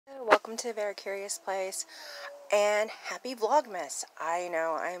welcome to a Very Curious Place, and happy Vlogmas. I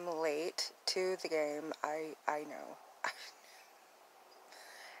know I'm late to the game. I know.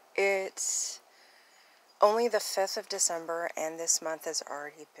 It's only the 5th of December, and this month has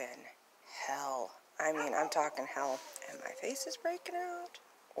already been hell. I mean, I'm talking hell. And my face is breaking out,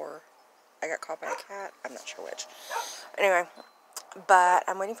 or I got caught by a cat. I'm not sure which. Anyway, but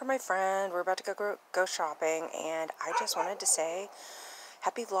I'm waiting for my friend. We're about to go shopping, and I just wanted to say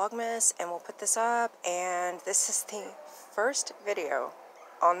happy Vlogmas, and we'll put this up. And this is the first video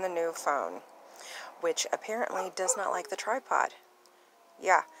on the new phone, which apparently does not like the tripod.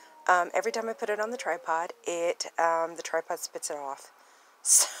 Yeah, every time I put it on the tripod, the tripod spits it off.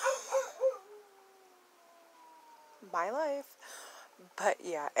 So, my life. But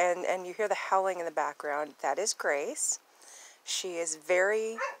yeah, and you hear the howling in the background. That is Grace. She is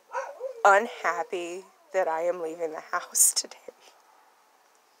very unhappy that I am leaving the house today.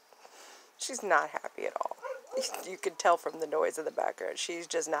 She's not happy at all. You can tell from the noise in the background. She's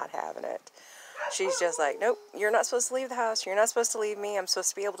just not having it. She's just like, nope, you're not supposed to leave the house. You're not supposed to leave me. I'm supposed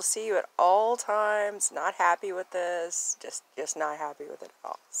to be able to see you at all times. Not happy with this. Just not happy with it at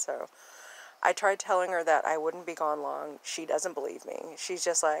all. So I tried telling her that I wouldn't be gone long. She doesn't believe me. She's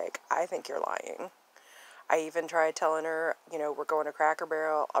just like, I think you're lying. I even tried telling her, you know, we're going to Cracker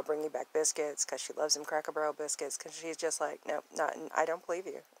Barrel. I'll bring you back biscuits because she loves them Cracker Barrel biscuits. Because she's just like, nope, I don't believe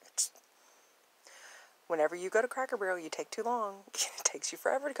you. Whenever you go to Cracker Barrel, you take too long. It takes you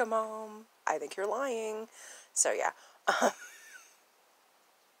forever to come home. I think you're lying. So, yeah.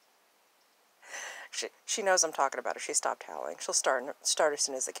 She knows I'm talking about her. She stopped howling. She'll start as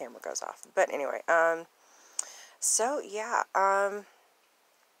soon as the camera goes off. But anyway, so, yeah. I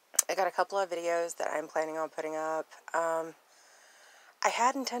got a couple of videos that I'm planning on putting up. I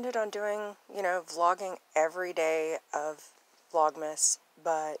had intended on doing, you know, vlogging every day of Vlogmas,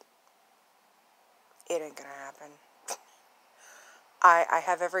 but it ain't gonna happen. I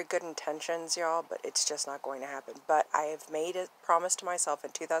have every good intentions, y'all, but it's just not going to happen. But I have made a promise to myself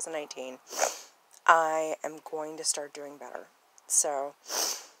in 2019, I am going to start doing better. So,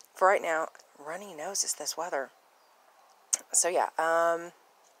 for right now, runny nose is this weather. So, yeah, a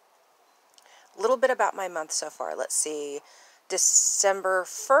little bit about my month so far. Let's see. December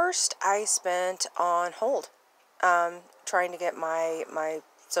 1st, I spent on hold, trying to get my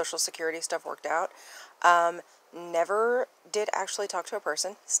Social Security stuff worked out. Never did actually talk to a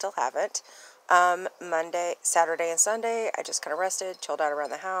person. Still haven't. Monday, Saturday, and Sunday, I just kind of rested, chilled out around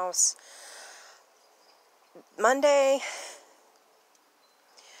the house. Monday,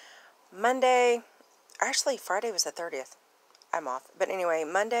 actually Friday was the 30th. I'm off. But anyway,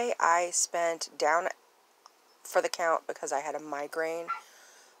 Monday I spent down for the count because I had a migraine.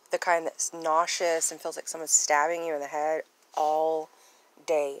 The kind that's nauseous and feels like someone's stabbing you in the head all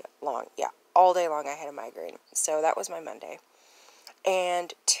day long. Yeah, all day long I had a migraine. So that was my Monday.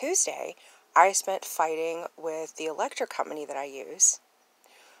 And Tuesday, I spent fighting with the electric company that I use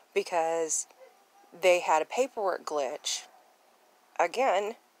because they had a paperwork glitch.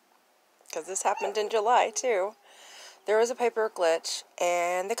 Again, because this happened in July too. There was a paperwork glitch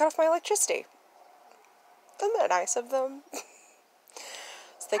and they cut off my electricity. Isn't that nice of them?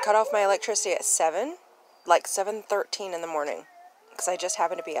 So they cut off my electricity at 7:13 in the morning. Because I just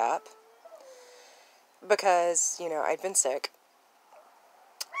happened to be up. Because, you know, I'd been sick.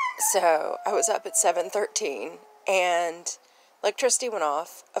 So I was up at 7:13 and electricity went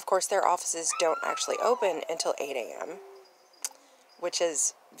off. Of course, their offices don't actually open until 8 a.m., which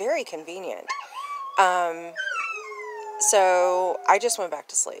is very convenient. So I just went back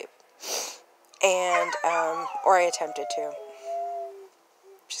to sleep. And, or I attempted to.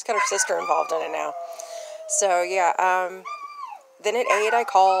 She's got her sister involved in it now. So, yeah, then at 8 I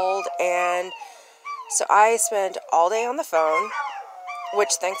called, and so I spent all day on the phone,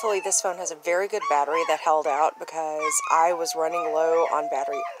 which thankfully this phone has a very good battery that held out because I was running low on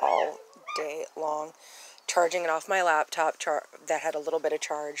battery all day long, charging it off my laptop that had a little bit of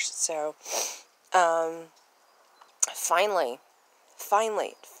charge. So, finally,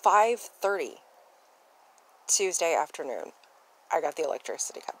 5:30 Tuesday afternoon, I got the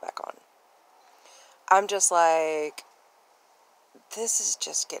electricity cut back on. I'm just like, this is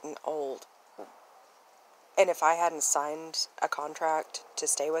just getting old. And if I hadn't signed a contract to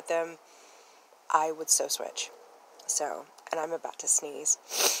stay with them, I would so switch. So, and I'm about to sneeze.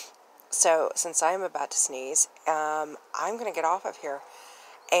 So, since I'm about to sneeze, I'm going to get off of here.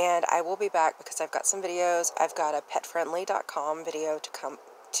 And I will be back because I've got some videos. I've got a petfriendly.com video to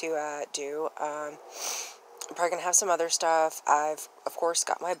do. I'm probably going to have some other stuff. I've, of course,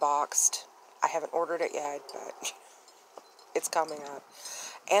 got my boxed. I haven't ordered it yet, but it's coming up.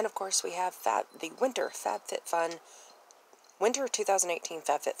 And of course we have the winter FabFitFun Winter 2018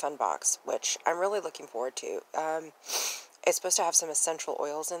 FabFitFun box, which I'm really looking forward to. It's supposed to have some essential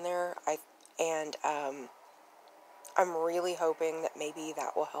oils in there. I'm really hoping that maybe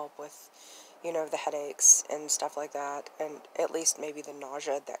that will help with, the headaches and stuff like that, and at least maybe the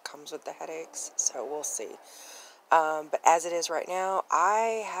nausea that comes with the headaches. So we'll see. But as it is right now,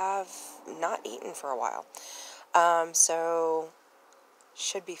 I have not eaten for a while. So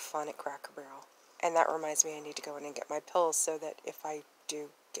should be fun at Cracker Barrel. And that reminds me I need to go in and get my pills so that if I do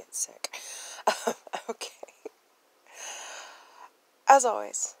get sick. Okay. As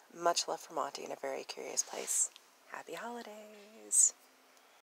always, much love from Auntie in a very curious place. Happy holidays.